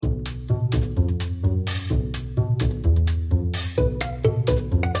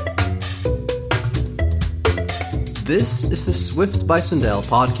This is the Swift by Sundell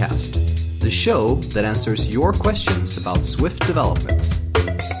podcast, the show that answers your questions about Swift development.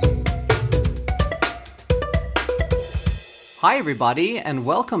 Hi everybody, and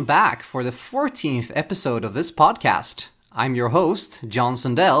welcome back for the 14th episode of this podcast. I'm your host, John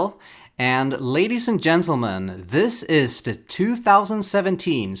Sundell, and ladies and gentlemen, this is the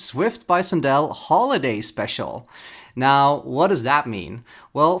 2017 Swift by Sundell Holiday Special. Now, what does that mean?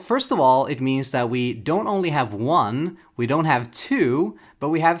 Well, first of all, it means that we don't only have one, we don't have two, but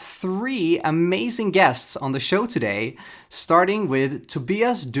we have three amazing guests on the show today, starting with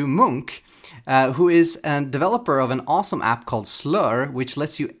Tobias Du Munk, who is a developer of an awesome app called Slur, which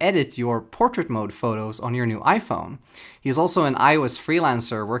lets you edit your portrait mode photos on your new iPhone. He's also an iOS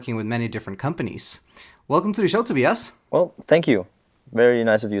freelancer working with many different companies. Welcome to the show, Tobias. Well, thank you. Very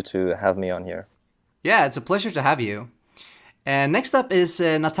nice of you to have me on here. Yeah, it's a pleasure to have you. And next up is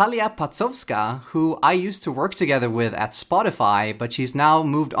Natalia Pacowska, who I used to work together with at Spotify, but she's now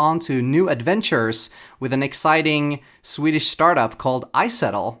moved on to new adventures with an exciting Swedish startup called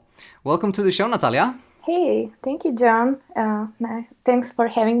iZettle. Welcome to the show, Natalia. Hey, thank you, John. Thanks for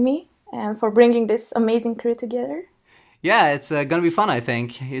having me and for bringing this amazing crew together. Yeah, it's going to be fun, I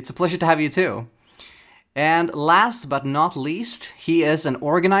think. It's a pleasure to have you too. And last but not least, he is an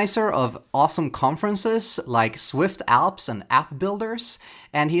organizer of awesome conferences like Swift Alps and App Builders,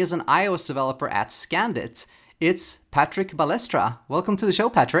 and he is an iOS developer at Scandit. It's Patrick Balestra. Welcome to the show,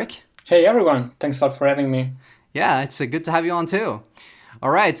 Patrick. Hey everyone, thanks a lot for having me. Yeah, it's good to have you on too.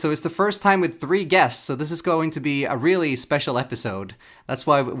 All right, so it's the first time with three guests, so this is going to be a really special episode. That's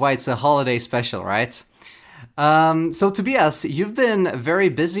why it's a holiday special, right? So Tobias, you've been very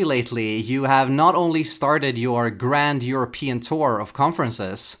busy lately. You have not only started your grand European tour of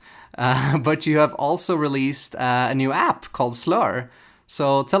conferences, but you have also released a new app called Slur.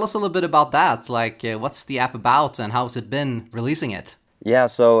 So tell us a little bit about that. Like, what's the app about and how's it been releasing it? Yeah,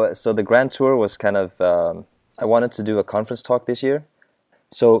 so the grand tour was kind of, I wanted to do a conference talk this year.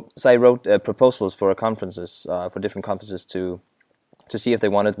 So I wrote proposals for conferences, for different conferences to see if they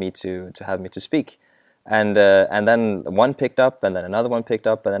wanted me to have me to speak. And then one picked up, and then another one picked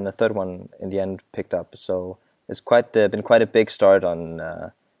up, and then the third one in the end picked up. So it's been quite a big start on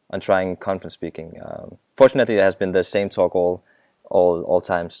trying conference speaking. Fortunately, it has been the same talk all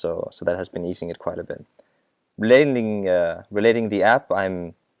times, so that has been easing it quite a bit. Relating the app,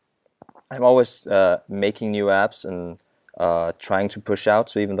 I'm always making new apps and trying to push out.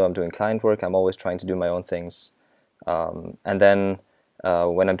 So even though I'm doing client work, I'm always trying to do my own things, and then.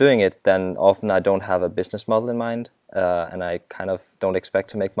 When I'm doing it, then often I don't have a business model in mind, and I kind of don't expect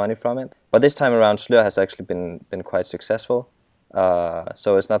to make money from it. But this time around, Slur has actually been quite successful.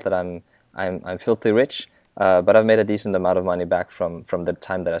 So it's not that I'm filthy rich, but I've made a decent amount of money back from the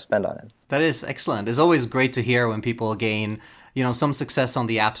time that I spent on it. That is excellent. It's always great to hear when people gain, some success on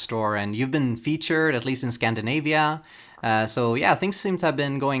the App Store, and you've been featured at least in Scandinavia. So yeah, things seem to have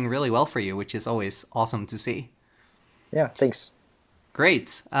been going really well for you, which is always awesome to see. Yeah, thanks. Great.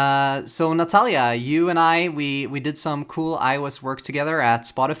 So Natalia, you and I, we did some cool iOS work together at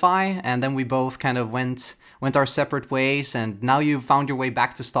Spotify, and then we both kind of went our separate ways, and now you've found your way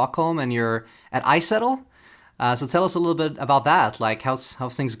back to Stockholm and you're at iZettle. So tell us a little bit about that. Like, how's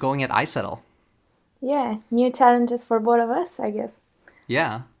things going at iZettle? Yeah, new challenges for both of us, I guess.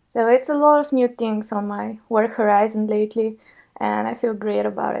 Yeah. So it's a lot of new things on my work horizon lately, and I feel great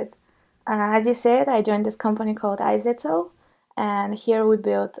about it. As you said, I joined this company called iZettle. And here we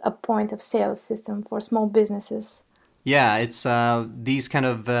built a point of sale system for small businesses. Yeah, it's these kind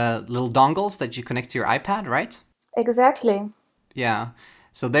of little dongles that you connect to your iPad, right? Exactly. Yeah.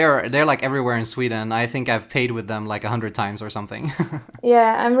 So they're like everywhere in Sweden. I think I've paid with them like 100 times or something.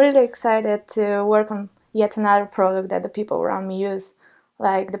 Yeah, I'm really excited to work on yet another product that the people around me use.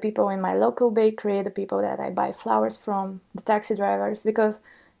 Like the people in my local bakery, the people that I buy flowers from, the taxi drivers. Because,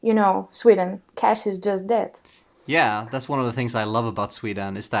 Sweden, cash is just dead. Yeah, that's one of the things I love about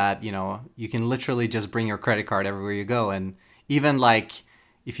Sweden is that, you can literally just bring your credit card everywhere you go. And even like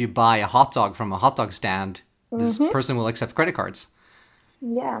if you buy a hot dog from a hot dog stand, this person will accept credit cards.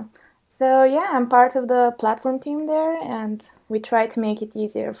 Yeah. So yeah, I'm part of the platform team there, and we try to make it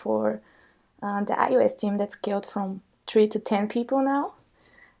easier for the iOS team that's scaled from 3 to 10 people now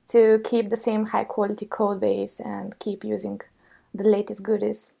to keep the same high quality code base and keep using the latest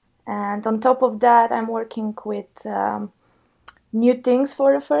goodies. And on top of that, I'm working with new things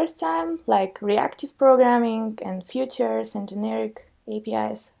for the first time, like reactive programming and futures and generic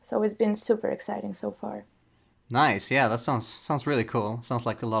APIs. So it's been super exciting so far. Nice. Yeah, that sounds really cool. Sounds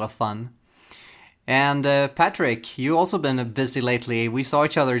like a lot of fun. And Patrick, you also been busy lately. We saw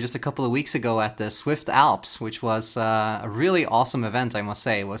each other just a couple of weeks ago at the Swift Alps, which was a really awesome event, I must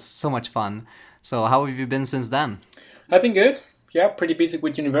say. It was so much fun. So how have you been since then? I've been good. Yeah, pretty busy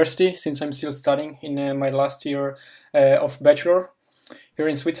with university since I'm still studying in my last year of bachelor here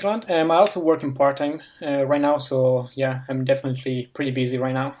in Switzerland. I also working part-time right now, so yeah, I'm definitely pretty busy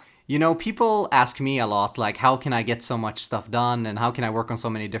right now. You know, people ask me a lot, like, how can I get so much stuff done and how can I work on so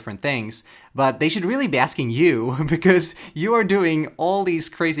many different things? But they should really be asking you because you are doing all these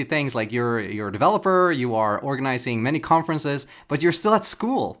crazy things. Like, you're a developer, you are organizing many conferences, but you're still at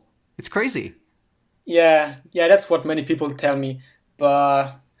school. It's crazy. Yeah, that's what many people tell me.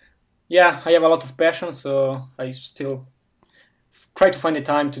 But yeah, I have a lot of passion, so I still try to find the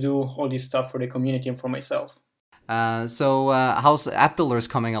time to do all this stuff for the community and for myself. How's App Builders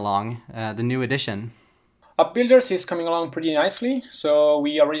coming along, the new edition? App Builders is coming along pretty nicely. So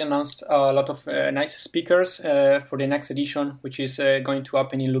we already announced a lot of nice speakers for the next edition, which is going to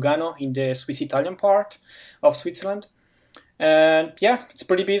happen in Lugano, in the Swiss-Italian part of Switzerland. And yeah, it's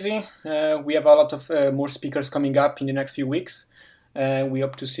pretty busy. We have a lot of more speakers coming up in the next few weeks. And we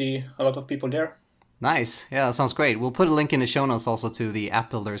hope to see a lot of people there. Nice. Yeah, that sounds great. We'll put a link in the show notes also to the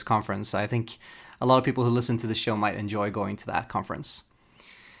App Builders conference. I think a lot of people who listen to the show might enjoy going to that conference.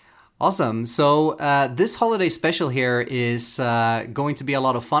 Awesome. So this holiday special here is going to be a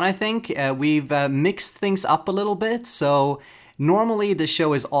lot of fun, I think. We've mixed things up a little bit. So normally the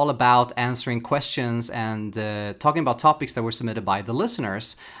show is all about answering questions and talking about topics that were submitted by the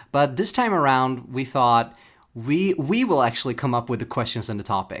listeners. But this time around, we thought we will actually come up with the questions and the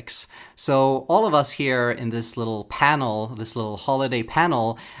topics. So all of us here in this little panel, this little holiday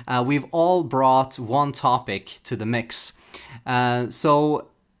panel, we've all brought one topic to the mix. So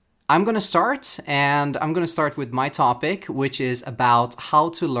I'm going to start, and I'm going to start with my topic, which is about how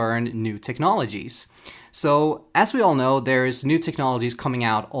to learn new technologies. So, as we all know, there's new technologies coming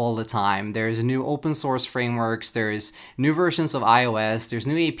out all the time. There's new open source frameworks, there's new versions of iOS, there's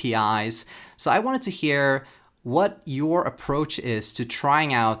new APIs. So I wanted to hear what your approach is to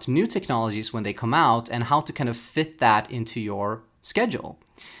trying out new technologies when they come out and how to kind of fit that into your schedule.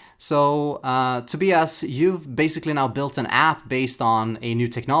 So, Tobias, you've basically now built an app based on a new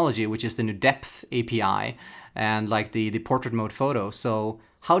technology, which is the new Depth API and like the portrait mode photo. So,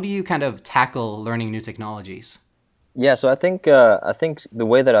 how do you kind of tackle learning new technologies? Yeah, so I think the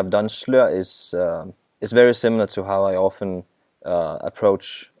way that I've done Slur is very similar to how I often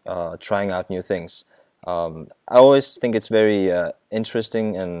approach trying out new things. I always think it's very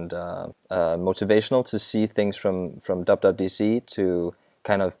interesting and motivational to see things from WWDC to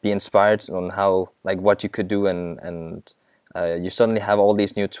kind of be inspired on how, like, what you could do, and you suddenly have all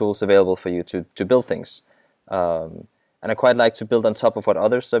these new tools available for you to build things. And I quite like to build on top of what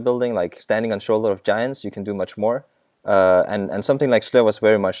others are building, like standing on shoulder of giants. You can do much more. And something like Slur was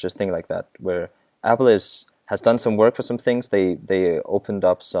very much just thing like that, where Apple has done some work for some things. They opened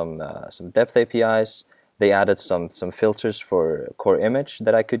up some depth APIs. They added some filters for core image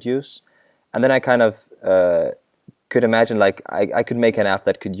that I could use, and then I kind of could imagine, like, I could make an app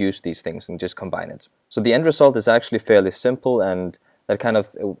that could use these things and just combine it. So the end result is actually fairly simple, and that kind of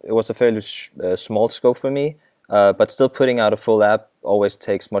it was a fairly small scope for me. But still, putting out a full app always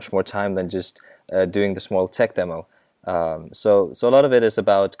takes much more time than just doing the small tech demo. So a lot of it is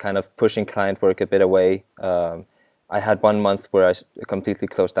about kind of pushing client work a bit away. I had 1 month where I completely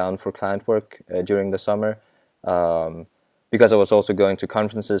closed down for client work during the summer because I was also going to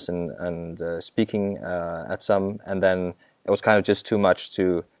conferences and speaking at some, and then it was kind of just too much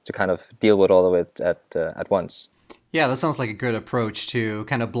to kind of deal with all of it at once. Yeah, that sounds like a good approach to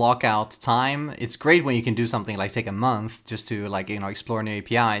kind of block out time. It's great when you can do something like take a month just to, like, you know, explore new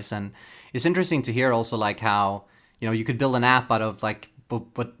APIs. And it's interesting to hear also like how, you know, you could build an app out of like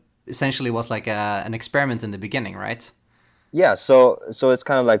what essentially was like an experiment in the beginning, right? Yeah, so it's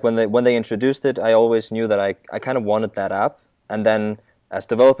kind of like when they introduced it, I always knew that I kind of wanted that app. And then as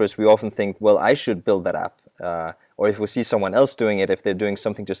developers, we often think, well, I should build that app. Or if we see someone else doing it, if they're doing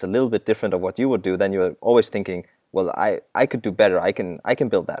something just a little bit different of what you would do, then you're always thinking, well, I could do better. I can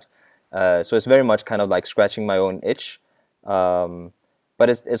build that. So it's very much kind of like scratching my own itch. But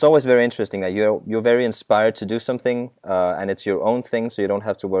it's always very interesting that you're very inspired to do something, and it's your own thing, so you don't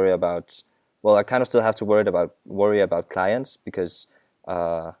have to worry about. Well, I kind of still have to worry about clients because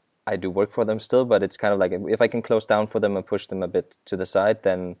I do work for them still. But it's kind of like if I can close down for them and push them a bit to the side,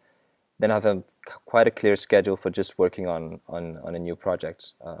 then I have quite a clear schedule for just working on a new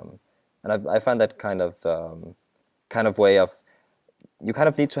project. And I find that kind of way of, you kind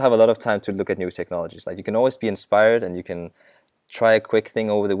of need to have a lot of time to look at new technologies. Like, you can always be inspired and you can try a quick thing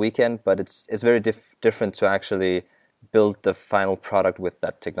over the weekend, but it's very different to actually build the final product with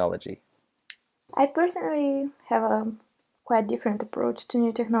that technology. I personally have a quite different approach to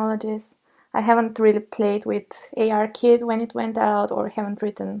new technologies. I haven't really played with ARKit when it went out, or haven't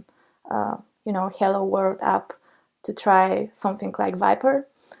written, Hello World app to try something like Viper.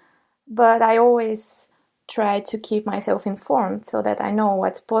 But I always try to keep myself informed so that I know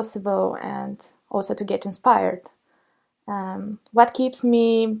what's possible and also to get inspired. What keeps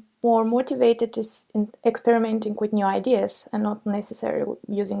me more motivated is in experimenting with new ideas and not necessarily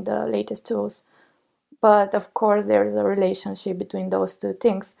using the latest tools. But of course, there's a relationship between those two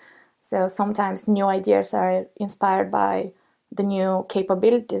things. So sometimes new ideas are inspired by the new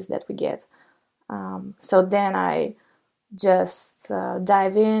capabilities that we get. So then I just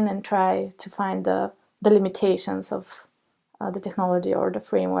dive in and try to find the limitations of the technology or the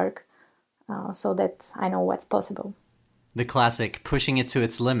framework so that I know what's possible. The classic pushing it to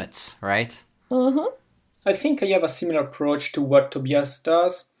its limits, right? Mm-hmm. I think I have a similar approach to what Tobias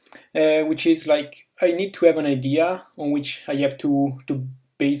does, which is like I need to have an idea on which I have to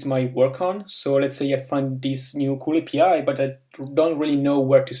base my work on. So let's say I find this new cool API, but I don't really know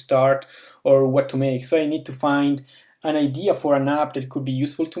where to start or what to make. So I need to find an idea for an app that could be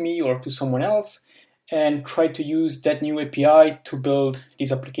useful to me or to someone else, and try to use that new API to build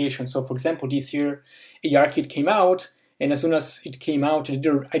this application. So for example, this year ARKit came out, and as soon as it came out, I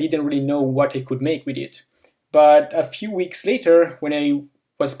didn't really know what I could make with it. But a few weeks later, when I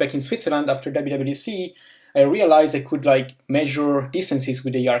was back in Switzerland after WWDC, I realized I could measure distances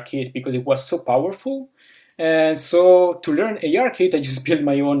with ARKit because it was so powerful. And so to learn ARKit, I just built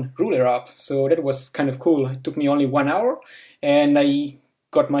my own ruler app. So that was kind of cool. It took me only 1 hour, and I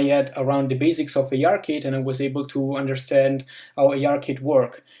got my head around the basics of ARKit, and I was able to understand how ARKit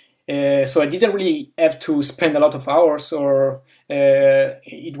work. So I didn't really have to spend a lot of hours, or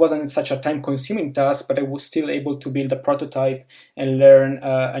it wasn't such a time-consuming task, but I was still able to build a prototype and learn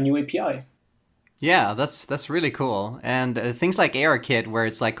a new API. Yeah, that's really cool. And things like ARKit, where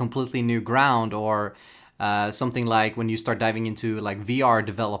it's completely new ground, or something like when you start diving into VR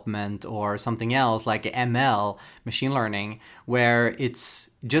development or something else like ML, machine learning, where it's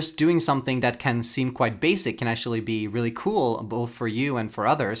just doing something that can seem quite basic can actually be really cool, both for you and for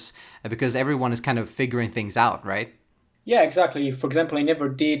others, because everyone is kind of figuring things out, right? Yeah, exactly. For example, I never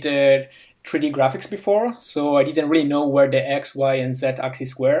did 3D graphics before, so I didn't really know where the X, Y, and Z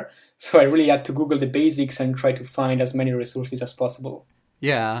axes were. So I really had to Google the basics and try to find as many resources as possible.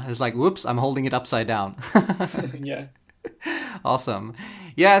 Yeah, it's whoops, I'm holding it upside down. Yeah. Awesome.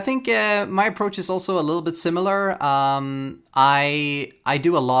 Yeah, I think my approach is also a little bit similar. I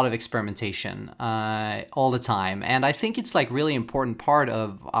do a lot of experimentation all the time, and I think it's really important part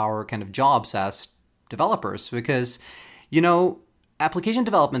of our kind of jobs as developers, because application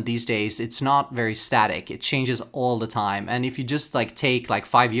development these days, it's not very static. It changes all the time. And if you just take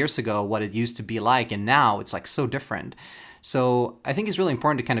 5 years ago what it used to be like, and now it's so different. So I think it's really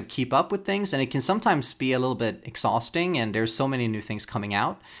important to kind of keep up with things, and it can sometimes be a little bit exhausting, and there's so many new things coming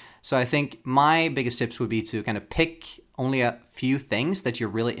out. So I think my biggest tips would be to kind of pick only a few things that you're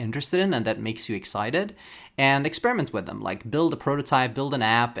really interested in and that makes you excited, and experiment with them. Build a prototype, build an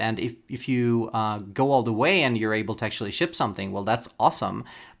app, and if you go all the way and you're able to actually ship something, well, that's awesome.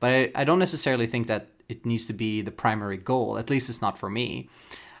 But I don't necessarily think that it needs to be the primary goal. At least it's not for me.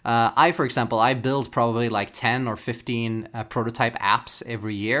 For example, I build probably 10 or 15 prototype apps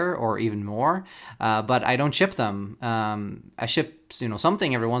every year, or even more, but I don't ship them. I ship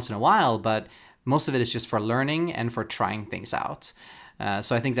something every once in a while, but most of it is just for learning and for trying things out.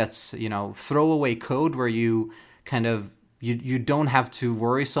 So I think that's throwaway code where you kind of you don't have to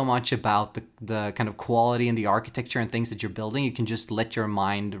worry so much about the kind of quality and the architecture and things that you're building. You can just let your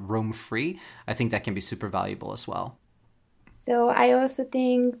mind roam free. I think that can be super valuable as well. So I also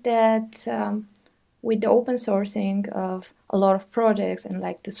think that with the open sourcing of a lot of projects, and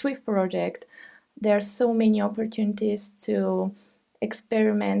the Swift project, there are so many opportunities to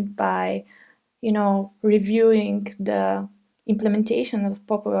experiment by, reviewing the implementation of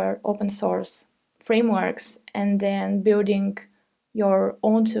popular open source frameworks and then building your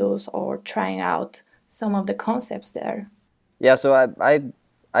own tools or trying out some of the concepts there. Yeah, so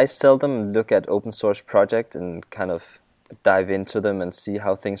I seldom look at open source projects and kind of dive into them and see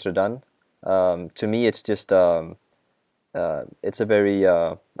how things are done. To me, it's just it's a very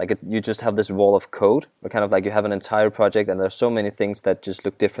you just have this wall of code, or kind of you have an entire project, and there's so many things that just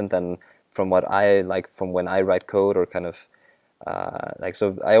look different than from what I like from when I write code, or kind of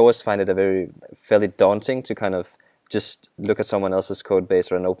so I always find it fairly daunting to kind of just look at someone else's code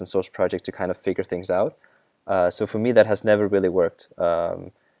base or an open source project to kind of figure things out. So for me, that has never really worked.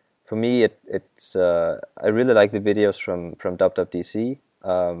 For me, it's I really like the videos from WWDC.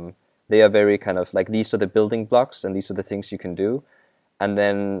 They are very kind of like, these are the building blocks and these are the things you can do. And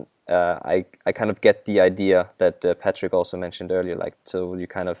then I kind of get the idea that Patrick also mentioned earlier, like, so you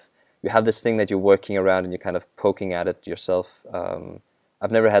have this thing that you're working around and you're kind of poking at it yourself.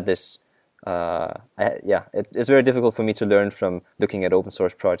 I've never had this. It's very difficult for me to learn from looking at open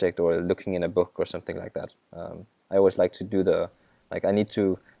source project or looking in a book or something like that. I always like to I need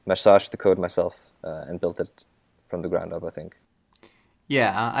to massage the code myself and build it from the ground up, I think.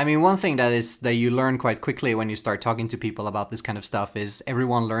 Yeah, I mean, one thing that you learn quite quickly when you start talking to people about this kind of stuff is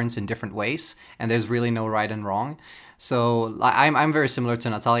everyone learns in different ways, and there's really no right and wrong. So I'm very similar to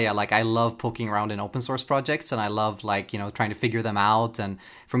Natalia. Like, I love poking around in open source projects, and I love, like, trying to figure them out. And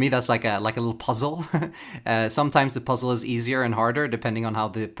for me, that's like a little puzzle. Sometimes the puzzle is easier and harder depending on how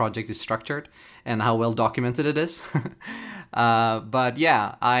the project is structured and how well documented it is. But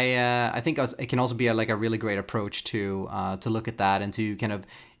yeah, I think it can also be a really great approach to look at that and to kind of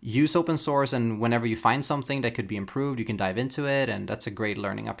use open source. And whenever you find something that could be improved, you can dive into it, and that's a great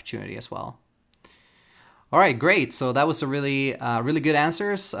learning opportunity as well. All right, great. So that was a really good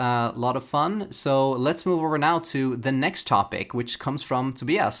answers. A lot of fun. So let's move over now to the next topic, which comes from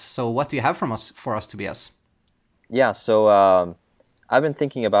Tobias. So what do you have for us, Tobias? Yeah. So I've been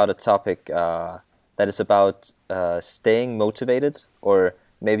thinking about a topic that is about staying motivated, or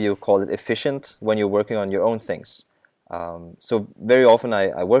maybe you call it efficient, when you're working on your own things. So very often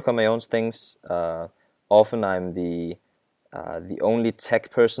I work on my own things. Often I'm the only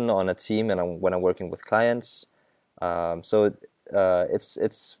tech person on a team, and when I'm working with clients. So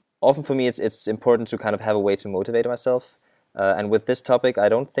it's often for me it's important to kind of have a way to motivate myself. And with this topic, I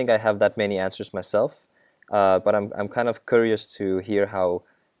don't think I have that many answers myself. But I'm kind of curious to hear how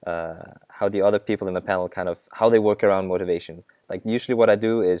the other people in the panel how they work around motivation. Like, usually what I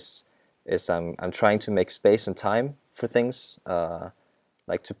do is I'm trying to make space and time for things,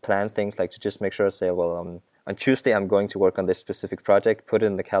 like to plan things, like to just make sure I say, well, on Tuesday I'm going to work on this specific project, put it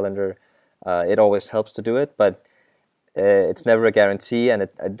in the calendar. It always helps to do it, but it's never a guarantee, and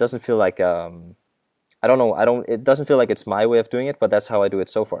it doesn't feel like it doesn't feel like it's my way of doing it, but that's how I do it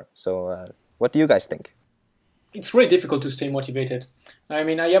so far. So what do you guys think? It's really difficult to stay motivated. I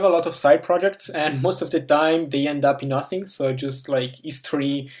mean, I have a lot of side projects, and most of the time they end up in nothing. So just like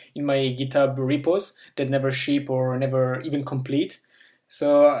history in my GitHub repos that never ship or never even complete.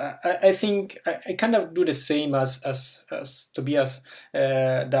 So I think I kind of do the same as Tobias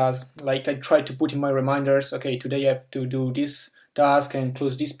does. Like, I try to put in my reminders, okay, today I have to do this task and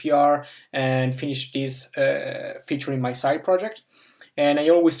close this PR and finish this feature in my side project. And I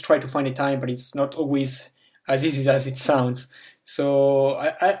always try to find a time, but it's not always as easy as it sounds. So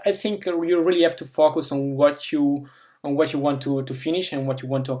I think you really have to focus on what you want to finish and what you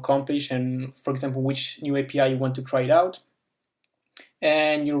want to accomplish, and, for example, which new API you want to try it out.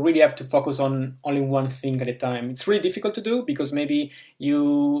 And you really have to focus on only one thing at a time. It's really difficult to do because maybe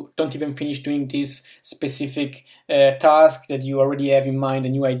you don't even finish doing this specific task that you already have in mind, a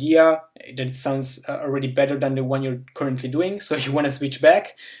new idea, that it sounds already better than the one you're currently doing. So you want to switch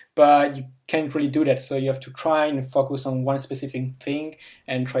back, but you can't really do that. So you have to try and focus on one specific thing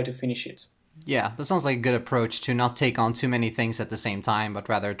and try to finish it. Yeah, that sounds like a good approach, to not take on too many things at the same time, but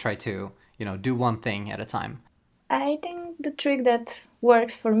rather try to, do one thing at a time. I think the trick that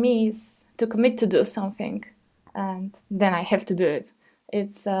works for me is to commit to do something, and then I have to do it.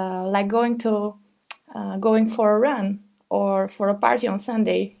 It's like going for a run or for a party on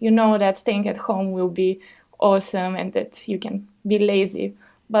Sunday. You know that staying at home will be awesome and that you can be lazy,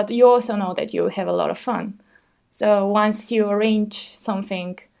 but you also know that you have a lot of fun. So once you arrange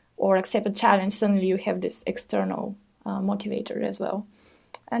something or accept a challenge, suddenly you have this external motivator as well.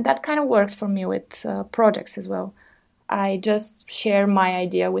 And that kind of works for me with projects as well. I just share my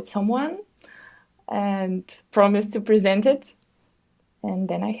idea with someone and promise to present it, and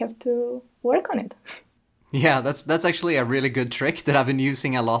then I have to work on it. Yeah, that's actually a really good trick that I've been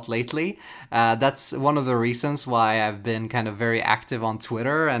using a lot lately. That's one of the reasons why I've been kind of very active on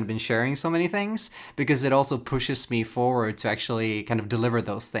Twitter and been sharing so many things, because it also pushes me forward to actually kind of deliver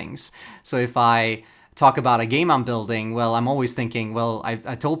those things. So if I talk about a game I'm building, well, I'm always thinking, well,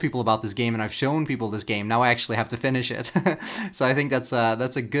 I told people about this game and I've shown people this game. Now I actually have to finish it. So I think that's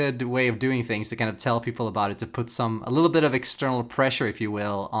a good way of doing things, to kind of tell people about it, to put a little bit of external pressure, if you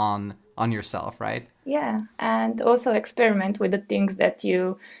will, on yourself, right? Yeah, and also experiment with the things that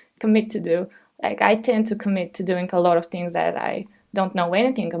you commit to do. Like, I tend to commit to doing a lot of things that I don't know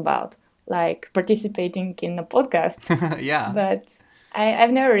anything about, like participating in a podcast. Yeah. But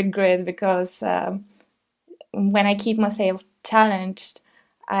I've never regretted, because when I keep myself challenged,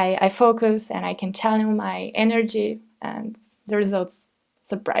 I focus and I can channel my energy, and the results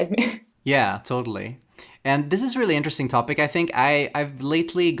surprise me. Yeah, totally. And this is a really interesting topic. I think I've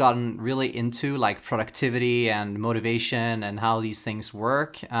lately gotten really into like productivity and motivation and how these things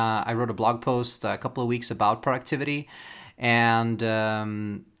work. I wrote a blog post a couple of weeks about productivity and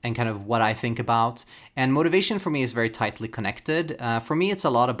kind of what I think about. And motivation for me is very tightly connected. For me, it's a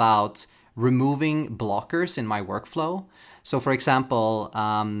lot about removing blockers in my workflow. So, for example,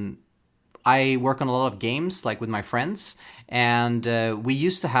 I work on a lot of games, like with my friends, and we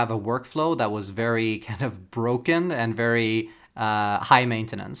used to have a workflow that was very kind of broken and very high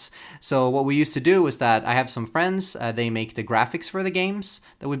maintenance. So what we used to do was that I have some friends, they make the graphics for the games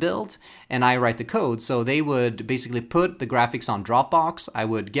that we build, and I write the code. So they would basically put the graphics on Dropbox. I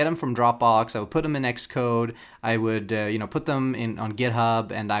would get them from Dropbox. I would put them in Xcode. I would put them in on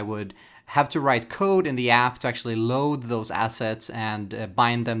GitHub, and I would have to write code in the app to actually load those assets and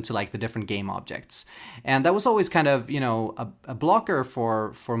bind them to like the different game objects. And that was always kind of, a blocker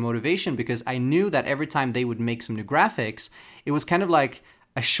for motivation, because I knew that every time they would make some new graphics, it was kind of like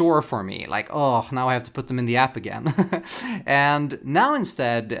a chore for me. Like, oh, now I have to put them in the app again. And now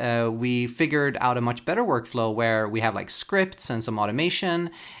instead, we figured out a much better workflow where we have like scripts and some automation,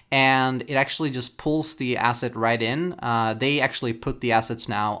 and it actually just pulls the asset right in. They actually put the assets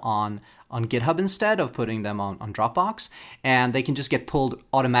now on GitHub instead of putting them on Dropbox, and they can just get pulled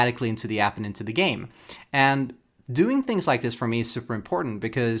automatically into the app and into the game. And doing things like this for me is super important,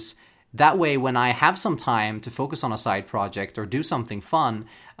 because that way, when I have some time to focus on a side project or do something fun,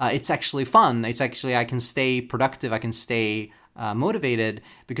 it's actually fun. It's actually, I can stay productive, I can stay motivated,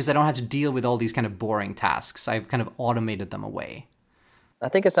 because I don't have to deal with all these kind of boring tasks. I've kind of automated them away. I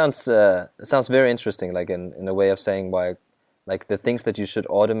think it sounds very interesting, like in a way of saying why, like the things that you should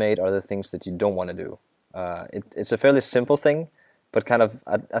automate are the things that you don't want to do. It's a fairly simple thing, but kind of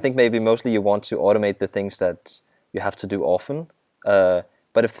I think maybe mostly you want to automate the things that you have to do often.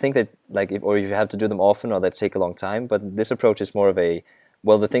 But if you think that or if you have to do them often or that take a long time, but this approach is more of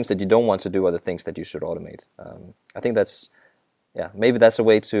the things that you don't want to do are the things that you should automate. I think maybe that's a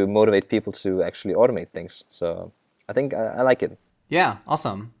way to motivate people to actually automate things. So I think I like it. Yeah,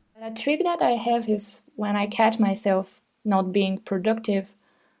 awesome. A trick that I have is when I catch myself not being productive,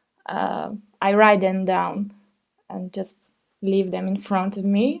 I write them down and just leave them in front of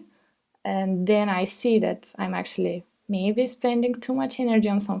me. And then I see that I'm actually maybe spending too much energy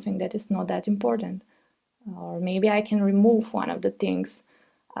on something that is not that important. Or maybe I can remove one of the things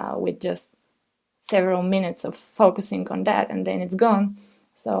with just several minutes of focusing on that, and then it's gone.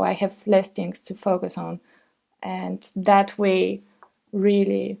 So I have less things to focus on. And that way,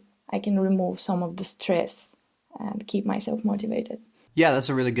 really, I can remove some of the stress and keep myself motivated. Yeah, that's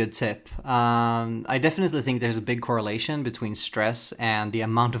a really good tip. I definitely think there's a big correlation between stress and the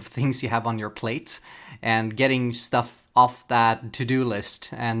amount of things you have on your plate, and getting stuff off that to-do list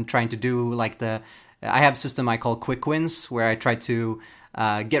and trying to do I have a system I call quick wins, where I try to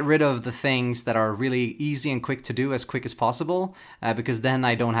get rid of the things that are really easy and quick to do as quick as possible, because then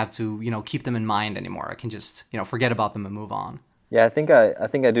I don't have to, keep them in mind anymore. I can just, forget about them and move on. Yeah, I think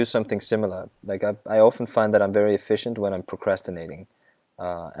I do something similar. Like I often find that I'm very efficient when I'm procrastinating,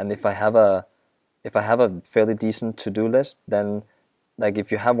 and if I have a fairly decent to-do list, then like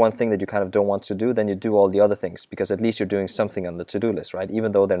if you have one thing that you kind of don't want to do, then you do all the other things, because at least you're doing something on the to-do list, right?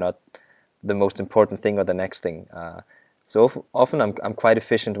 Even though they're not the most important thing or the next thing. So often I'm quite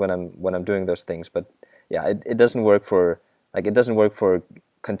efficient when I'm doing those things, but yeah, it doesn't work for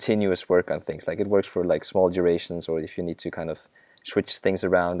continuous work on things. Like it works for like small durations, or if you need to kind of switch things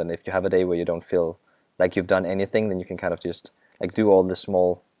around, and if you have a day where you don't feel like you've done anything, then you can kind of just like do all the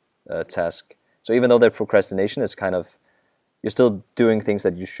small tasks. So even though they're procrastination, it's kind of, you're still doing things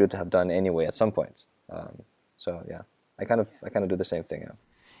that you should have done anyway at some point. So yeah, I kind of do the same thing. Yeah.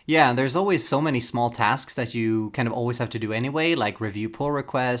 Yeah, there's always so many small tasks that you kind of always have to do anyway, like review pull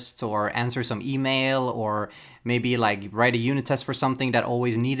requests or answer some email, or maybe like write a unit test for something that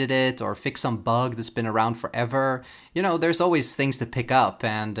always needed it, or fix some bug that's been around forever. There's always things to pick up,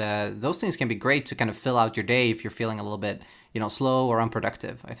 and those things can be great to kind of fill out your day if you're feeling a little bit, slow or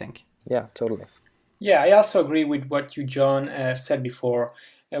unproductive, I think. Yeah, totally. Yeah, I also agree with what you, John, said before,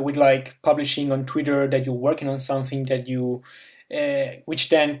 with like publishing on Twitter that you're working on something that you, which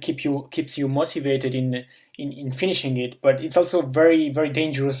then keeps you motivated in finishing it. But it's also very, very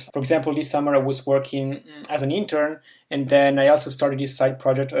dangerous. For example, this summer I was working as an intern, and then I also started this side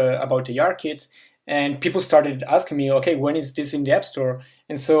project about the ARKit, and people started asking me, okay, when is this in the App Store?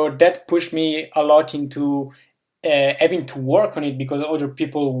 And so that pushed me a lot into having to work on it, because other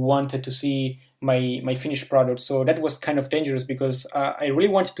people wanted to see my finished product. So that was kind of dangerous because I really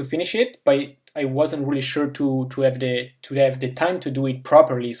wanted to finish it, but I wasn't really sure to have the time to do it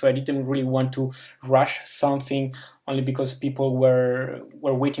properly. So I didn't really want to rush something only because people were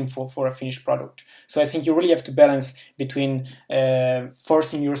waiting for a finished product. So I think you really have to balance between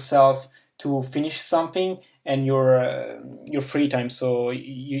forcing yourself to finish something and your free time, so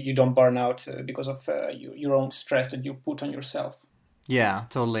you don't burn out because of your own stress that you put on yourself. Yeah,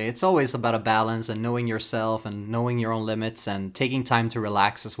 totally. It's always about a balance and knowing yourself and knowing your own limits and taking time to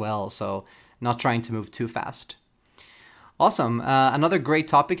relax as well. So not trying to move too fast. Awesome. Another great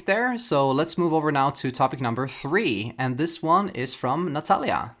topic there. So let's move over now to topic number 3. And this one is from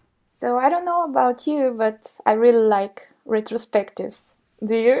Natalia. So I don't know about you, but I really like retrospectives.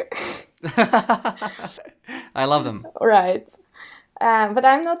 Do you? I love them. Right. But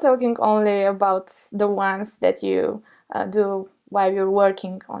I'm not talking only about the ones that you do while you're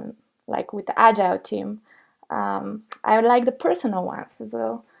working on, like with the Agile team. I like the personal ones as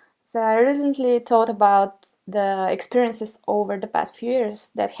well. So I recently thought about the experiences over the past few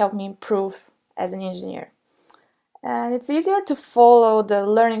years that helped me improve as an engineer. And it's easier to follow the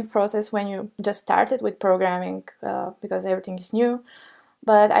learning process when you just started with programming because everything is new.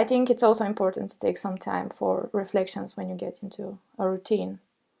 But I think it's also important to take some time for reflections when you get into a routine.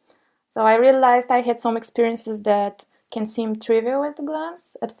 So I realized I had some experiences that can seem trivial at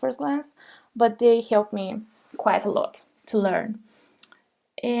first glance, but they helped me quite a lot to learn.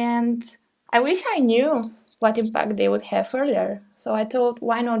 And I wish I knew what impact they would have earlier. So I thought,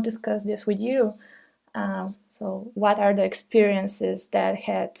 why not discuss this with you? So what are the experiences that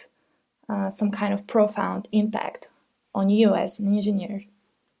had some kind of profound impact on you as an engineer?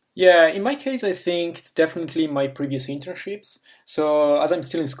 Yeah, in my case, I think it's definitely my previous internships. So as I'm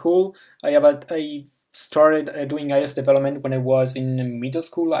still in school, I started doing iOS development when I was in middle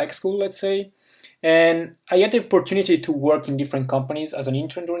school, high school, let's say. And I had the opportunity to work in different companies as an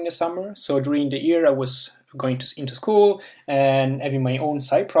intern during the summer. So during the year, I was going into school and having my own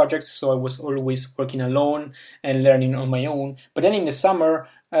side projects. So I was always working alone and learning on my own. But then in the summer,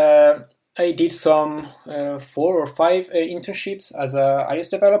 I did some 4 or 5 internships as a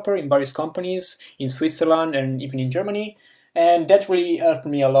iOS developer in various companies in Switzerland and even in Germany. And that really helped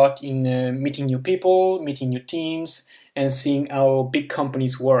me a lot in meeting new people, meeting new teams, and seeing how big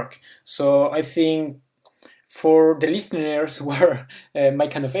companies work. So I think for the listeners who are my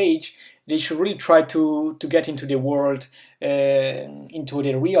kind of age, they should really try to get into the world, into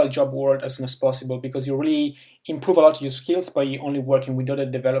the real job world as soon as possible, because you really improve a lot of your skills by only working with other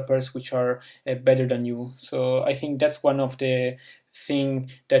developers which are better than you. So I think that's one of the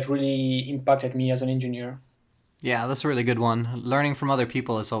things that really impacted me as an engineer. Yeah, that's a really good one. Learning from other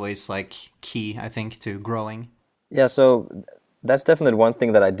people is always like key, I think, to growing. Yeah, so that's definitely one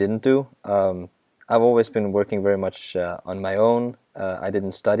thing that I didn't do. I've always been working very much on my own. I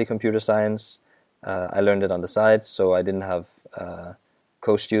didn't study computer science. I learned it on the side, so I didn't have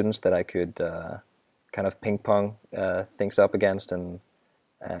co-students that I could kind of ping pong things up against and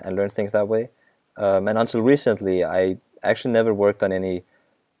learn things that way. And until recently, I actually never worked on any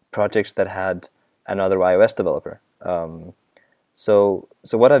projects that had another iOS developer. So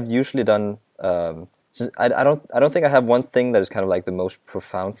what I've usually done, I don't think I have one thing that is kind of like the most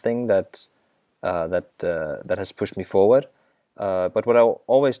profound thing that has pushed me forward. But what I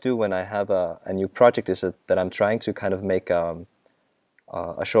always do when I have a new project is that I'm trying to kind of make a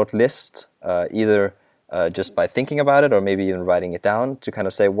short list, either just by thinking about it or maybe even writing it down, to kind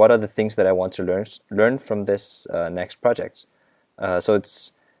of say what are the things that I want to learn from this next project. So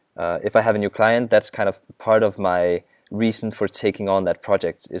it's if I have a new client, that's kind of part of my reason for taking on that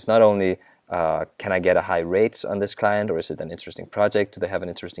project. It's not only can I get a high rate on this client, or is it an interesting project? Do they have an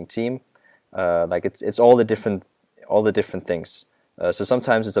interesting team? Like it's all the different things. So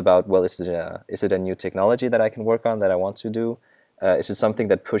sometimes it's about, well, is it a new technology that I can work on that I want to do? Is it something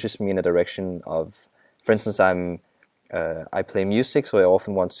that pushes me in a direction of, for instance, I play music, so I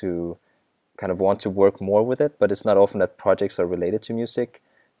often want to work more with it, but it's not often that projects are related to music.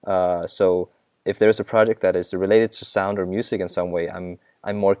 So if there's a project that is related to sound or music in some way,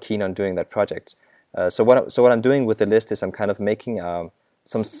 I'm more keen on doing that project. So what I'm doing with the list is I'm kind of making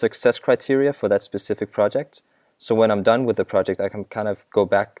some success criteria for that specific project. So when I'm done with the project, I can kind of go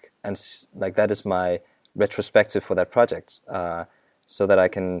back and like that is my retrospective for that project, so that I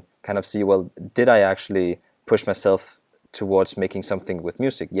can kind of see, well, did I actually push myself towards making something with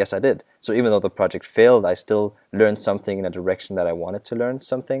music? Yes, I did. So even though the project failed, I still learned something in a direction that I wanted to learn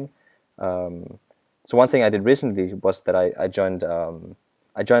something. So one thing I did recently was that I joined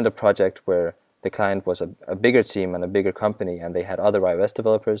a project where the client was a bigger team and a bigger company, and they had other iOS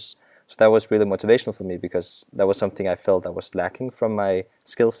developers. So that was really motivational for me, because that was something I felt that was lacking from my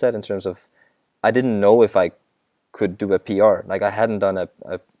skill set, in terms of I didn't know if I could do a PR. Like, I hadn't done a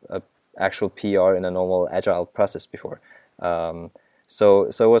actual PR in a normal agile process before. So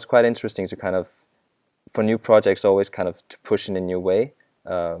it was quite interesting to kind of, for new projects, always kind of to push in a new way.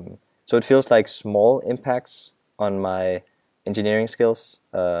 So it feels like small impacts on my engineering skills,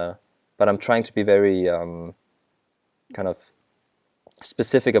 but I'm trying to be very kind of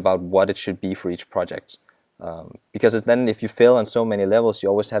specific about what it should be for each project. Because then if you fail on so many levels, you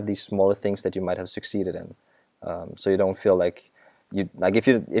always have these smaller things that you might have succeeded in. So you don't feel like if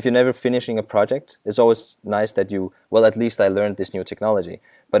you're never finishing a project, it's always nice that at least I learned this new technology.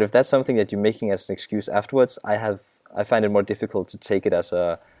 But if that's something that you're making as an excuse afterwards, I find it more difficult to take it as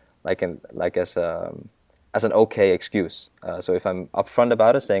an okay excuse. So if I'm upfront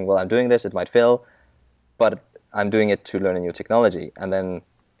about it, saying, well, I'm doing this, it might fail, but I'm doing it to learn a new technology. And then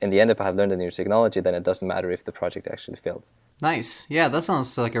in the end, if I have learned a new technology, then it doesn't matter if the project actually failed. Nice. Yeah, that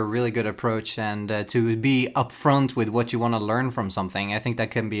sounds like a really good approach. And to be upfront with what you want to learn from something, I think that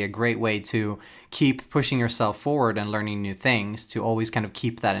can be a great way to keep pushing yourself forward and learning new things, to always kind of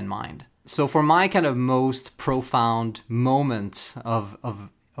keep that in mind. So for my kind of most profound moment of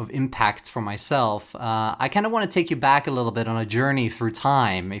impact for myself, I kind of want to take you back a little bit on a journey through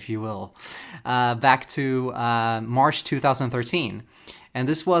time, if you will, back to March 2013. And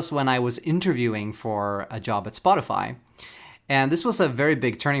this was when I was interviewing for a job at Spotify. And this was a very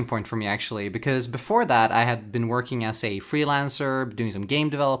big turning point for me, actually, because before that, I had been working as a freelancer, doing some game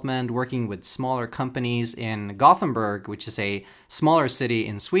development, working with smaller companies in Gothenburg, which is a smaller city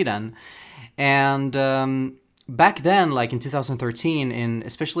in Sweden. And back then, like in 2013,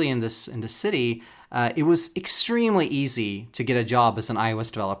 especially in this city, it was extremely easy to get a job as an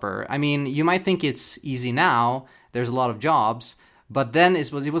iOS developer. I mean, you might think it's easy now. There's a lot of jobs. But then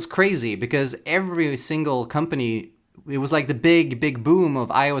it was crazy, because every single company, it was like the big boom of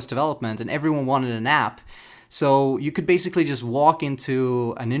iOS development, and everyone wanted an app. So you could basically just walk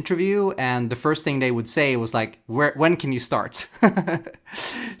into an interview, and the first thing they would say was like, when can you start?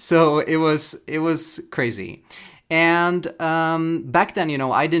 So it was crazy. And back then,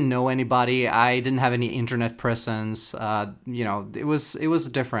 I didn't know anybody. I didn't have any internet presence. It was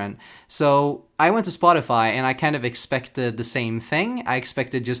different. So I went to Spotify, and I kind of expected the same thing. I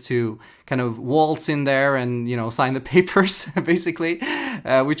expected just to kind of waltz in there and, sign the papers, basically,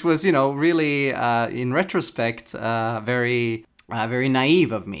 which was, really, in retrospect, very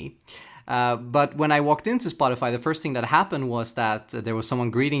naive of me. But when I walked into Spotify, the first thing that happened was that there was someone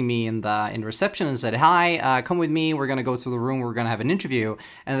greeting me in reception and said, "Hi, come with me. We're gonna go to the room. We're gonna have an interview."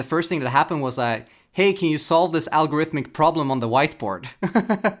 And the first thing that happened was like, "Hey, can you solve this algorithmic problem on the whiteboard?"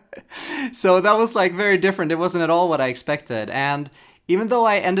 So that was like very different. It wasn't at all what I expected. And even though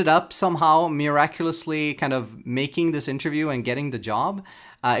I ended up somehow miraculously kind of making this interview and getting the job,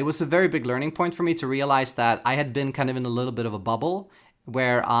 it was a very big learning point for me to realize that I had been kind of in a little bit of a bubble,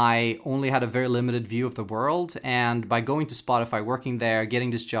 where I only had a very limited view of the world. And by going to Spotify, working there,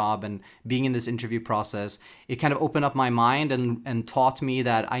 getting this job, and being in this interview process, it kind of opened up my mind and taught me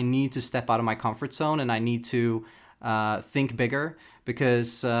that I need to step out of my comfort zone, and I need to think bigger,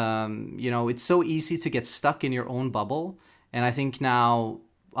 because it's so easy to get stuck in your own bubble. And I think now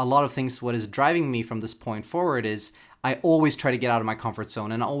a lot of things, what is driving me from this point forward is I always try to get out of my comfort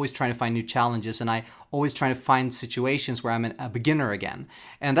zone, and I always try to find new challenges, and I always try to find situations where I'm a beginner again.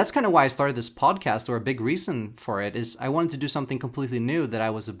 And that's kind of why I started this podcast, or a big reason for it is I wanted to do something completely new that I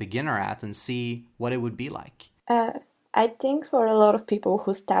was a beginner at, and see what it would be like. I think for a lot of people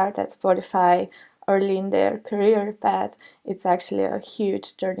who start at Spotify early in their career path, it's actually a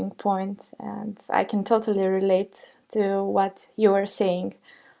huge turning point, and I can totally relate to what you were saying.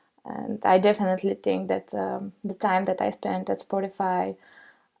 And I definitely think that the time that I spent at Spotify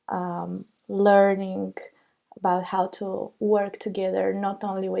learning about how to work together, not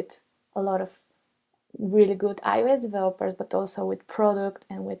only with a lot of really good iOS developers, but also with product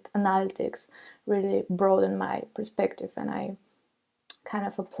and with analytics, really broadened my perspective, and I kind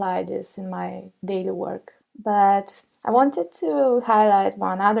of apply this in my daily work. But I wanted to highlight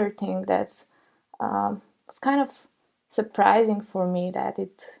one other thing that's was kind of surprising for me, that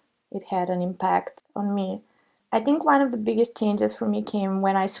it had an impact on me. I think one of the biggest changes for me came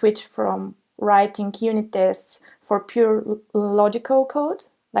when I switched from writing unit tests for pure logical code,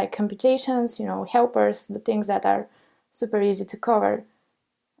 like computations, helpers, the things that are super easy to cover.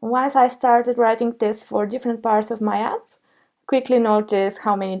 Once I started writing tests for different parts of my app, quickly noticed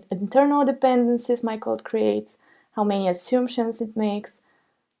how many internal dependencies my code creates, how many assumptions it makes.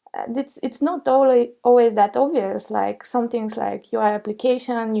 it's not always that obvious. Like some things like UI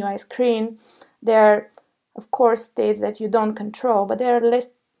application, UI screen, there are of course states that you don't control, but there are less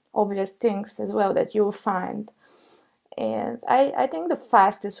obvious things as well that you will find. And I think the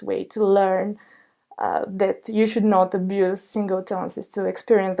fastest way to learn that you should not abuse singletons is to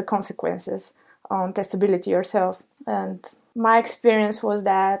experience the consequences on testability yourself. And my experience was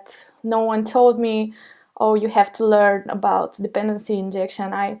that no one told me, oh, you have to learn about dependency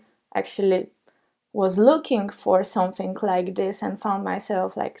injection. I actually was looking for something like this and found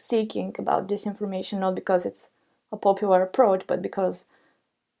myself like seeking about this information, not because it's a popular approach, but because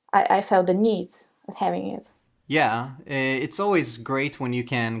I felt the needs of having it. Yeah, it's always great when you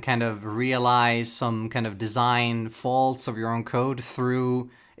can kind of realize some kind of design faults of your own code through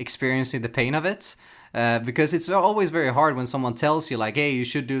experiencing the pain of it. Because it's always very hard when someone tells you like, hey, you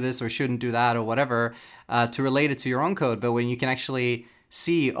should do this or shouldn't do that or whatever, to relate it to your own code. But when you can actually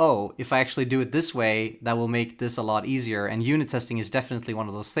see, oh, if I actually do it this way, that will make this a lot easier. And unit testing is definitely one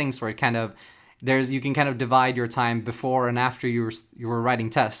of those things where it kind of, you can kind of divide your time before and after you were writing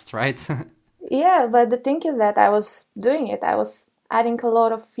tests, right? Yeah, but the thing is that I was doing it. I was adding a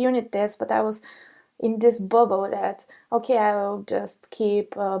lot of unit tests, but I was in this bubble that, okay, I will just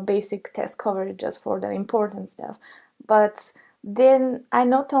keep basic test coverage just for the important stuff. But then I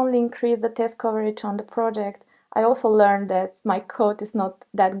not only increased the test coverage on the project, I also learned that my code is not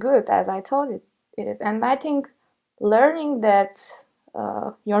that good as I thought it is. And I think learning that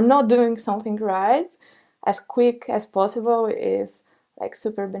you're not doing something right as quick as possible is like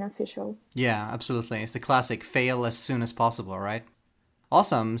super beneficial. Yeah, absolutely. It's the classic fail as soon as possible, right?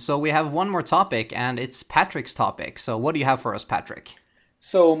 Awesome. So we have one more topic, and it's Patrick's topic. So what do you have for us, Patrick?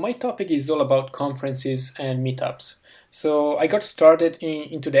 So my topic is all about conferences and meetups. So I got started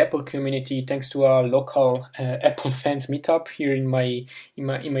into the Apple community thanks to a local Apple fans meetup here in my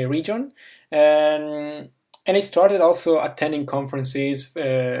region, and I started also attending conferences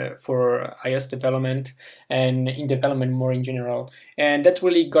for iOS development and in development more in general. And that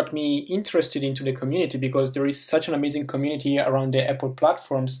really got me interested into the community because there is such an amazing community around the Apple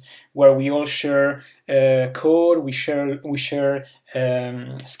platforms where we all share code, we share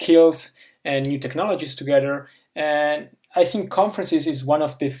skills and new technologies together. And I think conferences is one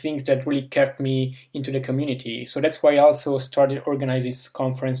of the things that really kept me into the community. So that's why I also started organizing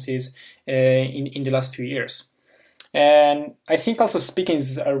conferences in the last few years. And I think also speaking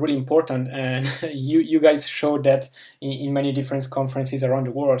is really important, and you guys showed that in many different conferences around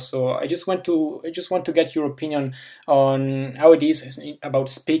the world. So I just want to get your opinion on how it is about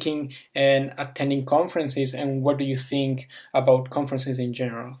speaking and attending conferences, and what do you think about conferences in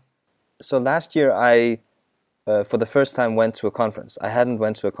general? So last year I for the first time went to a conference. I hadn't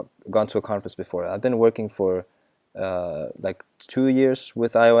gone to a conference before. I've been working for like 2 years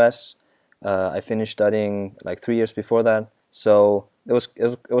with iOS. I finished studying like 3 years before that. So it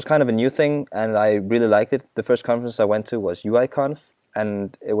was kind of a new thing, and I really liked it. The first conference I went to was UIConf,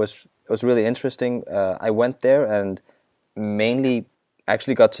 and it was really interesting. I went there and mainly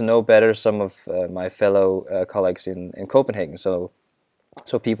actually got to know better some of my fellow colleagues in Copenhagen. So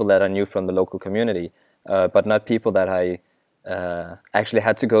people that I knew from the local community. But not people that I actually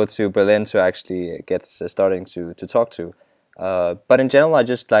had to go to Berlin to actually get starting to talk to. But in general, I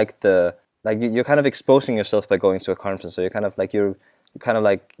just like you're kind of exposing yourself by going to a conference. So you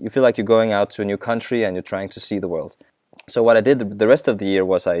feel like you're going out to a new country and you're trying to see the world. So what I did the rest of the year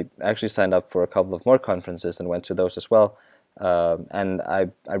was I actually signed up for a couple of more conferences and went to those as well. And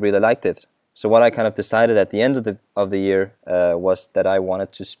I really liked it. So what I kind of decided at the end of the year was that I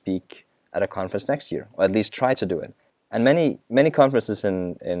wanted to speak at a conference next year, or at least try to do it. And many conferences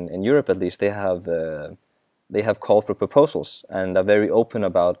in Europe, at least, they have called for proposals and are very open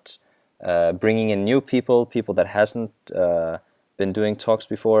about bringing in new people that hasn't been doing talks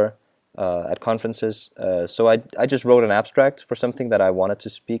before at conferences. So I just wrote an abstract for something that I wanted to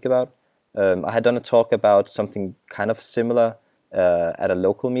speak about. I had done a talk about something kind of similar at a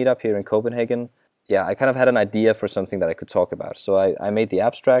local meetup here in Copenhagen. Yeah, I kind of had an idea for something that I could talk about. So I made the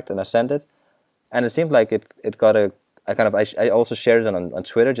abstract and I sent it, and it seemed like it got I also shared it on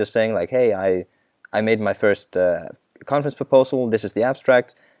Twitter, just saying like, hey, I made my first conference proposal. This is the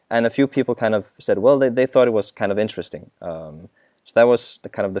abstract, and a few people kind of said, well, they thought it was kind of interesting. So that was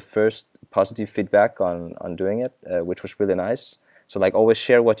the first positive feedback on doing it, which was really nice. So like, always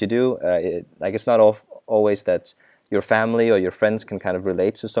share what you do. It's not always that your family or your friends can kind of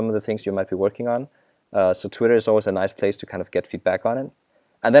relate to some of the things you might be working on. So Twitter is always a nice place to kind of get feedback on it.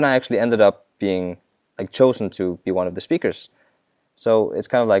 And then I actually ended up being chosen to be one of the speakers. So it's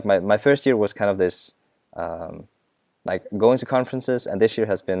kind of like my first year was kind of this like going to conferences, and this year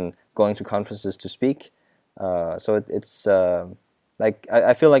has been going to conferences to speak. So it's like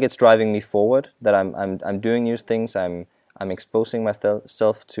I feel like it's driving me forward. That I'm doing new things. I'm exposing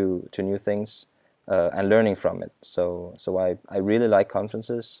myself to new things and learning from it. So I really like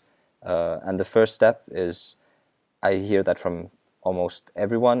conferences. And the first step is, I hear that from almost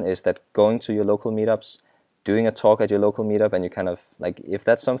everyone, is that going to your local meetups, doing a talk at your local meetup, and you kind of like, if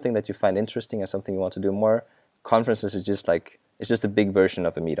that's something that you find interesting and something you want to do more, conferences is just like, it's just a big version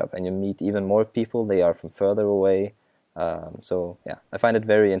of a meetup, and you meet even more people. They are from further away. So yeah, I find it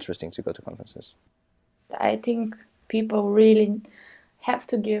very interesting to go to conferences. I think people really have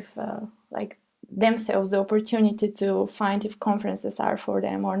to give like themselves the opportunity to find if conferences are for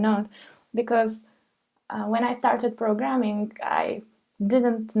them or not, because when I started programming, I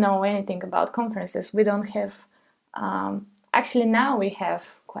didn't know anything about conferences. We don't have, actually now we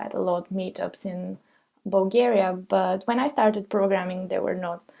have quite a lot of meetups in Bulgaria, but when I started programming, there were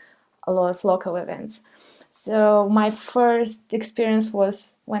not a lot of local events. So my first experience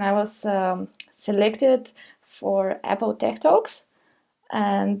was when I was selected for Apple Tech Talks,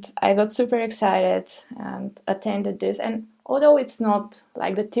 and I got super excited and attended this. And although it's not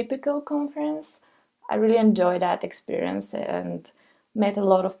like the typical conference, I really enjoyed that experience and met a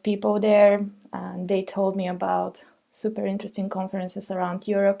lot of people there, and they told me about super interesting conferences around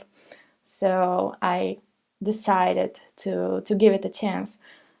Europe. So I decided to give it a chance.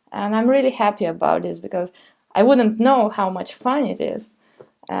 And I'm really happy about this because I wouldn't know how much fun it is.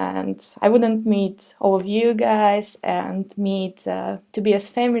 And I wouldn't meet all of you guys and meet Tobias'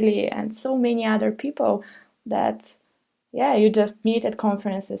 family and so many other people that, yeah, you just meet at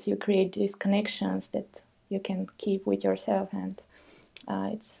conferences, you create these connections that you can keep with yourself, and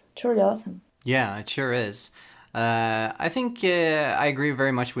it's truly awesome. Yeah, it sure is. I think I agree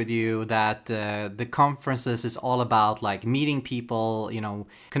very much with you that the conferences is all about like meeting people, you know,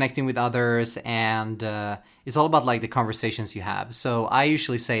 connecting with others, and it's all about like the conversations you have. So I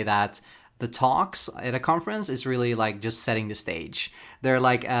usually say that the talks at a conference is really like just setting the stage. They're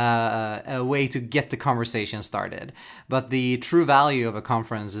like a way to get the conversation started. But the true value of a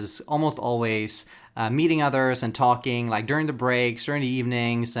conference is almost always meeting others and talking, like during the breaks, during the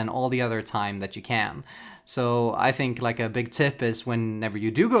evenings, and all the other time that you can. So I think like a big tip is whenever you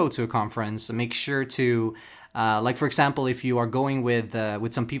do go to a conference, make sure to like, for example, if you are going with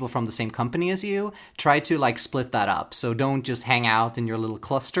some people from the same company as you, try to like split that up. So don't just hang out in your little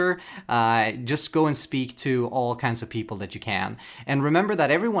cluster. Just go and speak to all kinds of people that you can. And remember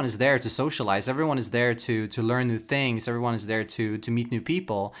that everyone is there to socialize. Everyone is there to learn new things. Everyone is there to meet new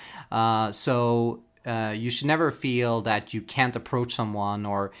people. So you should never feel that you can't approach someone,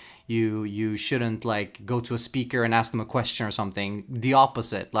 or you shouldn't like go to a speaker and ask them a question or something. The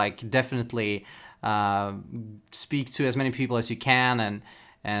opposite, like definitely speak to as many people as you can,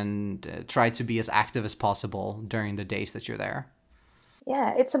 and try to be as active as possible during the days that you're there.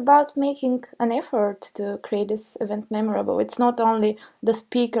 Yeah, it's about making an effort to create this event memorable. It's not only the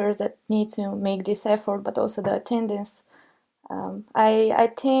speakers that need to make this effort, but also the attendance.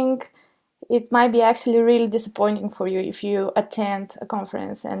 I think it might be actually really disappointing for you if you attend a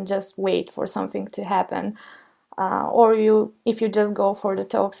conference and just wait for something to happen. Or if you just go for the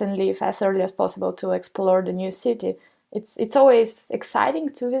talks and leave as early as possible to explore the new city. It's always exciting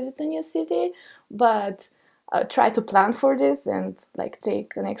to visit a new city, but try to plan for this and like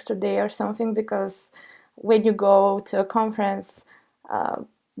take an extra day or something, because when you go to a conference,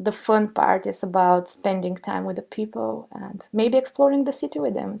 the fun part is about spending time with the people and maybe exploring the city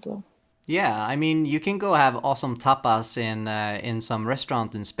with them as well. Yeah, I mean, you can go have awesome tapas in some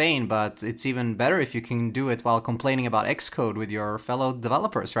restaurant in Spain, but it's even better if you can do it while complaining about Xcode with your fellow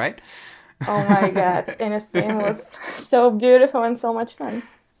developers, right? Oh my God, in Spain was so beautiful and so much fun.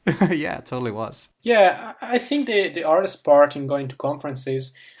 Yeah, it totally was. Yeah, I think the hardest part in going to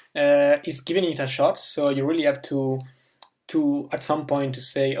conferences is giving it a shot. So you really have to at some point to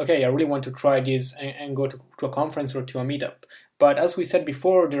say, okay, I really want to try this and go to a conference or to a meetup. But as we said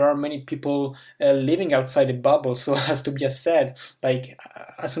before, there are many people living outside the bubble. So as Tobias said, like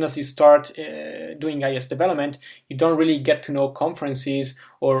as soon as you start doing iOS development, you don't really get to know conferences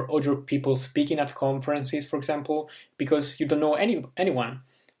or other people speaking at conferences, for example, because you don't know anyone.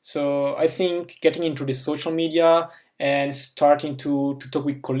 So I think getting into the social media and starting to talk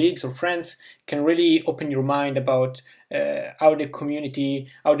with colleagues or friends can really open your mind about how the community,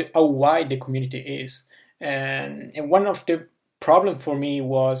 how wide the community is. And one of the problem for me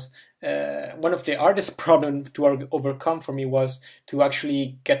was one of the hardest problems to overcome for me was to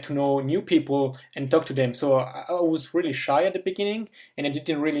actually get to know new people and talk to them. So I was really shy at the beginning, and I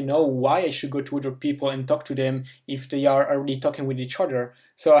didn't really know why I should go to other people and talk to them if they are already talking with each other.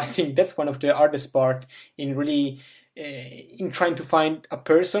 So I think that's one of the hardest part in really in trying to find a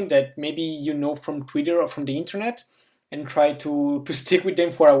person that maybe you know from Twitter or from the internet, and try to stick with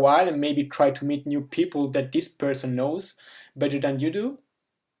them for a while, and maybe try to meet new people that this person knows better than you do,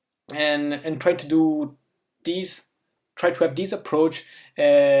 and try to do these try to have this approach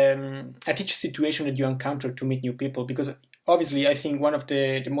at each situation that you encounter to meet new people, because obviously I think one of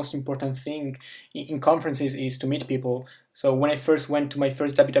the most important thing in conferences is to meet people. So when I first went to my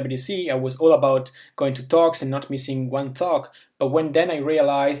first WWDC, I was all about going to talks and not missing one talk. But when then I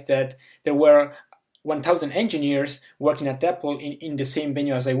realized that there were 1,000 engineers working at Apple in the same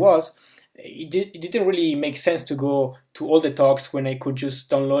venue as I was, it didn't really make sense to go to all the talks when I could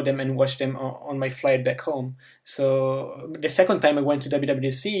just download them and watch them on my flight back home. So the second time I went to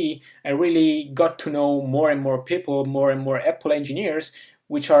WWDC, I really got to know more and more people, more and more Apple engineers,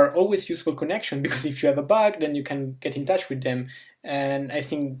 which are always useful connection, because if you have a bug, then you can get in touch with them. And I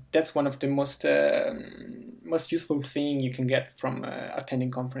think that's one of the most useful thing you can get from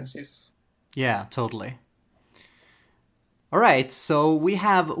attending conferences. Yeah, totally. All right, so we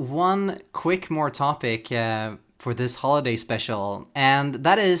have one quick more topic for this holiday special, and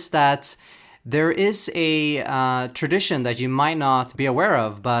that is that there is a tradition that you might not be aware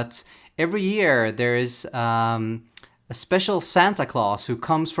of, but every year there is a special Santa Claus who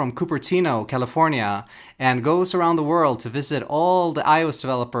comes from Cupertino, California, and goes around the world to visit all the iOS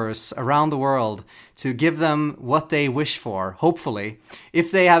developers around the world to give them what they wish for, hopefully,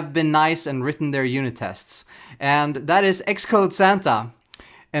 if they have been nice and written their unit tests. And that is Xcode Santa.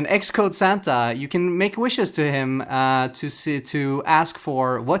 And Xcode Santa, you can make wishes to him to ask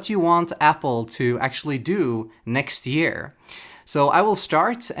for what you want Apple to actually do next year. So I will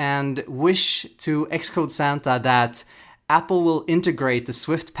start and wish to Xcode Santa that Apple will integrate the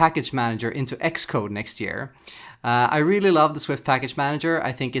Swift Package Manager into Xcode next year. I really love the Swift Package Manager.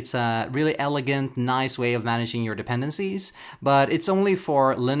 I think it's a really elegant, nice way of managing your dependencies, but it's only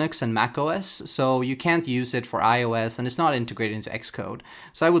for Linux and macOS, so you can't use it for iOS, and it's not integrated into Xcode.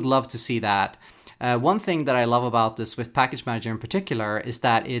 So I would love to see that. One thing that I love about the Swift Package Manager in particular is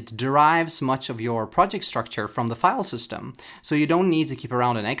that it derives much of your project structure from the file system. So you don't need to keep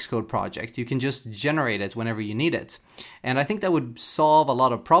around an Xcode project. You can just generate it whenever you need it. And I think that would solve a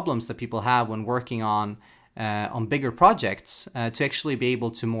lot of problems that people have when working on bigger projects to actually be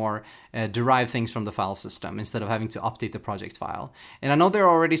able to more derive things from the file system instead of having to update the project file. And I know there are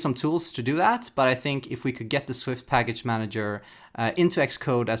already some tools to do that, but I think if we could get the Swift Package Manager into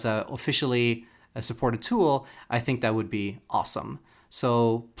Xcode as a officially supported tool, I think that would be awesome.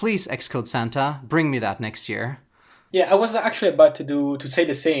 So please, Xcode Santa, bring me that next year. Yeah, I was actually about to say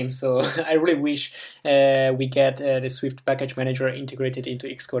the same. So I really wish we get the Swift Package Manager integrated into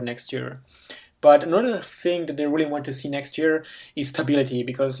Xcode next year. But another thing that I really want to see next year is stability,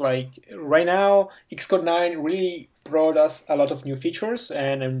 because like right now, Xcode 9 really brought us a lot of new features,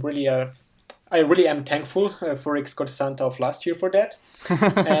 and I really am thankful for Xcode Santa of last year for that.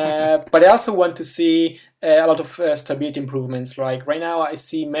 But I also want to see a lot of stability improvements. Like right now, I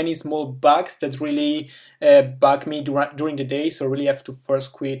see many small bugs that really bug me during the day, so I really have to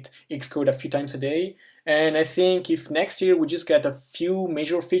first quit Xcode a few times a day. And I think if next year we just get a few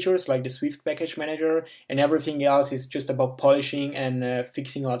major features like the Swift Package Manager, and everything else is just about polishing and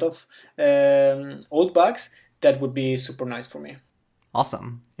fixing a lot of old bugs, that would be super nice for me.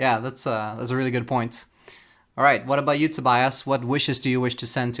 Awesome. Yeah, that's a really good point. All right, what about you, Tobias? What wishes do you wish to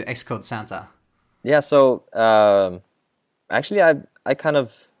send to Xcode Santa? Yeah, so actually I kind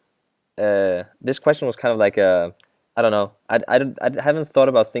of, this question was kind of like a, I don't know. I haven't thought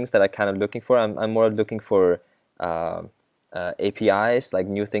about things that I'm kind of looking for. I'm more looking for APIs, like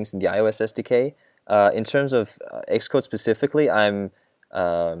new things in the iOS SDK. In terms of Xcode specifically,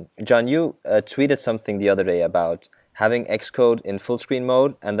 John, you tweeted something the other day about having Xcode in full screen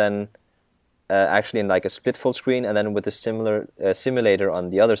mode, and then actually in like a split full screen, and then with a similar simulator on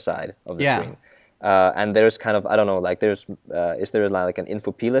the other side of the screen. And there's kind of, I don't know, like is there like an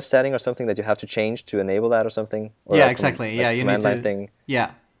info plist setting or something that you have to change to enable that or something? Or yeah, like exactly. Like you need to. Thing?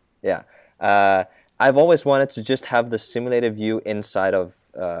 Yeah. Yeah. I've always wanted to just have the simulated view inside of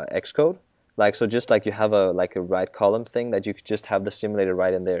Xcode. Like, so just like you have a right column thing that you could just have the simulator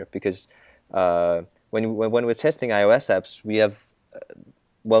right in there, because when we're testing iOS apps, we have,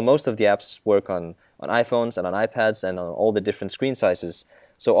 most of the apps work on iPhones and on iPads and on all the different screen sizes.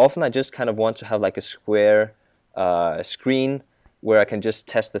 So often I just kind of want to have like a square screen where I can just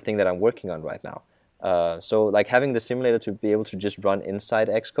test the thing that I'm working on right now. So like having the simulator to be able to just run inside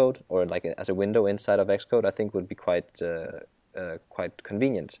Xcode or like as a window inside of Xcode, I think would be quite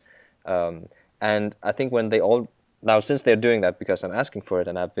convenient. And I think when they all now, since they're doing that because I'm asking for it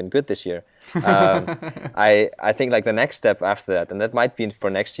and I've been good this year, I think like the next step after that, and that might be for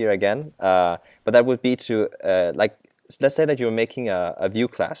next year again, but that would be to like let's say that you're making a Vue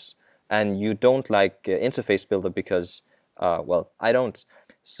class and you don't like interface builder because well, I don't.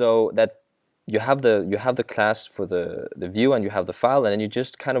 So that you have the class for the view and you have the file, and then you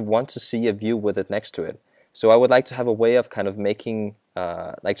just kind of want to see a view with it next to it. So I would like to have a way of kind of making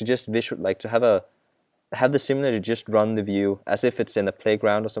like to just visual, like to have the simulator just run the view as if it's in a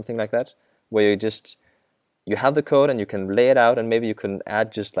playground or something like that, where you have the code and you can lay it out, and maybe you can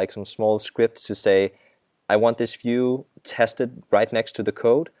add just like some small scripts to say, I want this view tested right next to the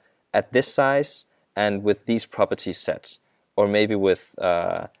code at this size and with these properties set, or maybe with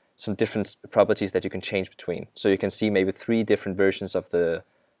some different properties that you can change between. So you can see maybe 3 different versions of the,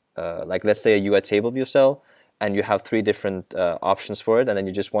 like let's say a UI table view cell, and you have 3 different options for it, and then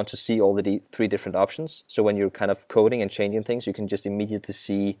you just want to see all the 3 different options. So when you're kind of coding and changing things, you can just immediately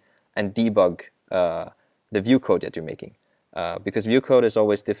see and debug the Vue code that you're making. Because Vue code is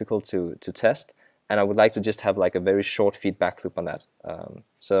always difficult to test, and I would like to just have like a very short feedback loop on that.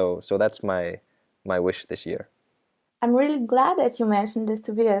 So that's my wish this year. I'm really glad that you mentioned this,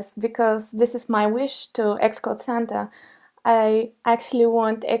 Tobias, because this is my wish to Xcode Santa. I actually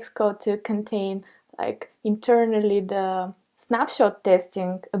want Xcode to contain like internally the snapshot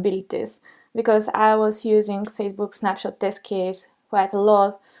testing abilities, because I was using Facebook snapshot test case quite a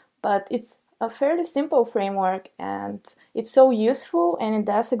lot, but it's a fairly simple framework and it's so useful and it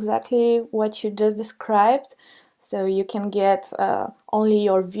does exactly what you just described. So you can get only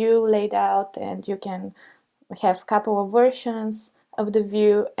your view laid out, and you can have a couple of versions of the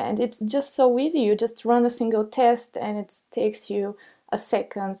view, and it's just so easy. You just run a single test and it takes you a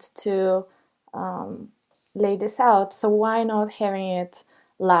second to lay this out. So why not having it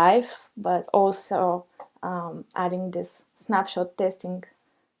live, but also adding this snapshot testing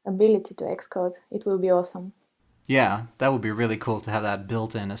ability to Xcode? It will be awesome. Yeah, that would be really cool to have that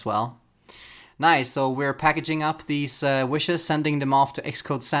built in as well. Nice, so we're packaging up these wishes, sending them off to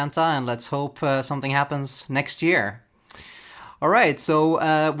Xcode Santa, and let's hope something happens next year. All right,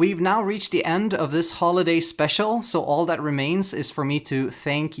 so we've now reached the end of this holiday special, so all that remains is for me to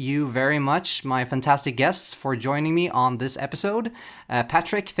thank you very much, my fantastic guests, for joining me on this episode.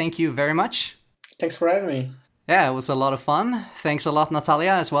 Patrick, thank you very much. Thanks for having me. Yeah, it was a lot of fun. Thanks a lot,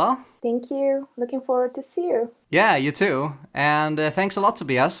 Natalia, as well. Thank you. Looking forward to see you. Yeah, you too. And thanks a lot,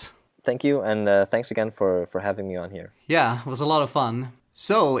 Tobias. Thank you, and thanks again for having me on here. Yeah, it was a lot of fun.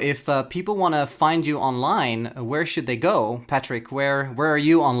 So, if people want to find you online, where should they go? Patrick, where are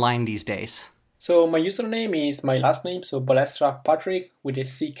you online these days? So my username is my last name, so Balestra Patrick with a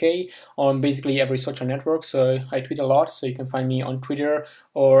CK on basically every social network. So I tweet a lot, so you can find me on Twitter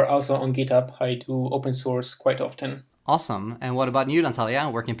or also on GitHub. I do open source quite often. Awesome. And what about you, Natalia?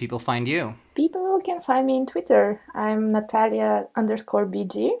 Where can people find you? People can find me on Twitter. I'm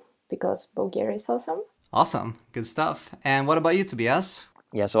Natalia_BG, because Bulgaria is awesome. Awesome. Good stuff. And what about you, Tobias?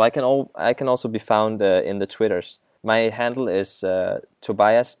 Yeah, so I can also be found in the Twitters. My handle is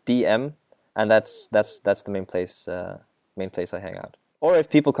Tobias DM, and that's the main place I hang out. Or if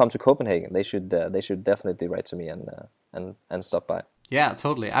people come to Copenhagen, they should definitely write to me and stop by. Yeah,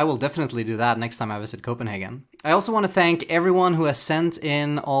 totally. I will definitely do that next time I visit Copenhagen. I also want to thank everyone who has sent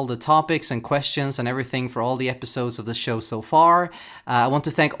in all the topics and questions and everything for all the episodes of the show so far. I want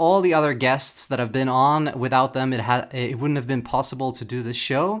to thank all the other guests that have been on. Without them, it wouldn't have been possible to do this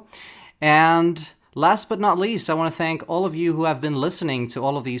show. And last but not least, I want to thank all of you who have been listening to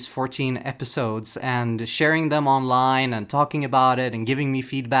all of these 14 episodes and sharing them online and talking about it and giving me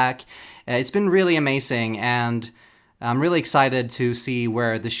feedback. It's been really amazing, and I'm really excited to see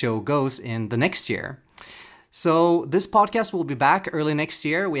where the show goes in the next year. So this podcast will be back early next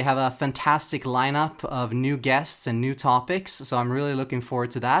year. We have a fantastic lineup of new guests and new topics, so I'm really looking forward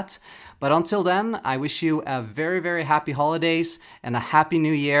to that. But until then, I wish you a very, very happy holidays and a happy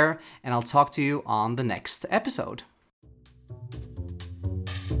new year, and I'll talk to you on the next episode.